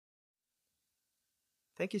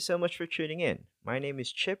Thank you so much for tuning in. My name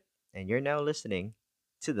is Chip, and you're now listening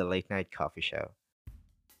to the Late Night Coffee Show.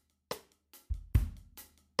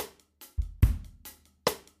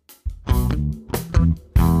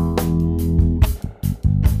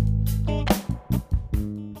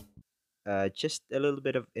 Just a little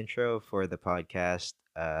bit of intro for the podcast.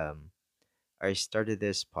 I started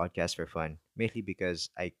this podcast for fun, mainly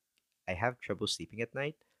because I have trouble sleeping at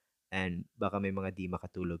night, and baka may mga di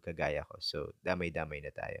makatulog kagaya ko. So, damay-damay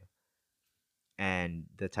na tayo. And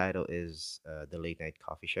the title is The Late Night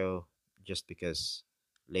Coffee Show, just because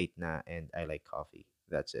late na and I like coffee.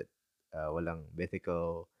 That's it. Walang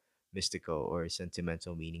mythical, mystical, or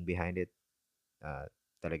sentimental meaning behind it. Uh,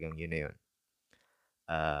 Talagang yun na yun.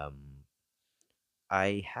 Um,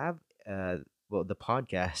 I have the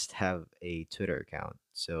podcast have a Twitter account,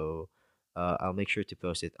 so I'll make sure to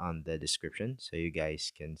post it on the description so you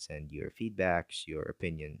guys can send your feedbacks, your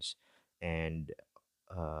opinions, and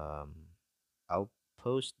um, I'll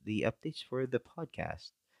post the updates for the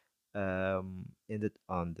podcast in the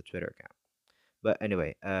on the Twitter account. But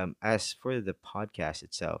anyway, as for the podcast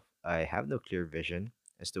itself, I have no clear vision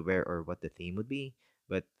as to where or what the theme would be.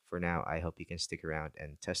 But for now, I hope you can stick around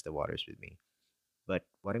and test the waters with me. But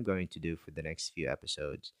what I'm going to do for the next few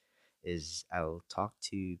episodes is I'll talk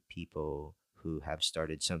to people who have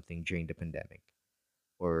started something during the pandemic.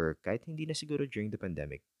 Or kahit hindi na siguro during the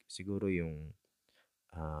pandemic, siguro yung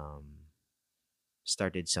um,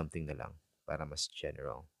 started something na lang para mas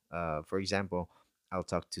general. For example, I'll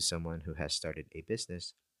talk to someone who has started a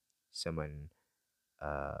business, someone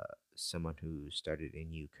someone who started a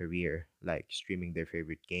new career like streaming their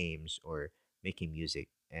favorite games or making music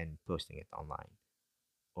and posting it online.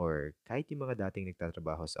 Or kahit yung mga dating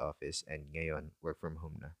nagtatrabaho sa office and ngayon work from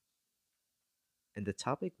home na. And the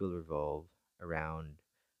topic will revolve around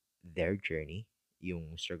their journey,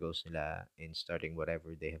 yung struggles nila in starting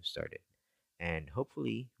whatever they have started. And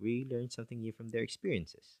hopefully, we learn something new from their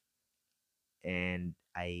experiences. And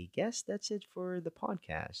I guess that's it for the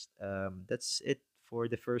podcast. That's it for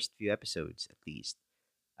the first few episodes, at least.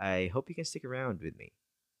 I hope you can stick around with me.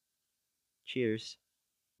 Cheers.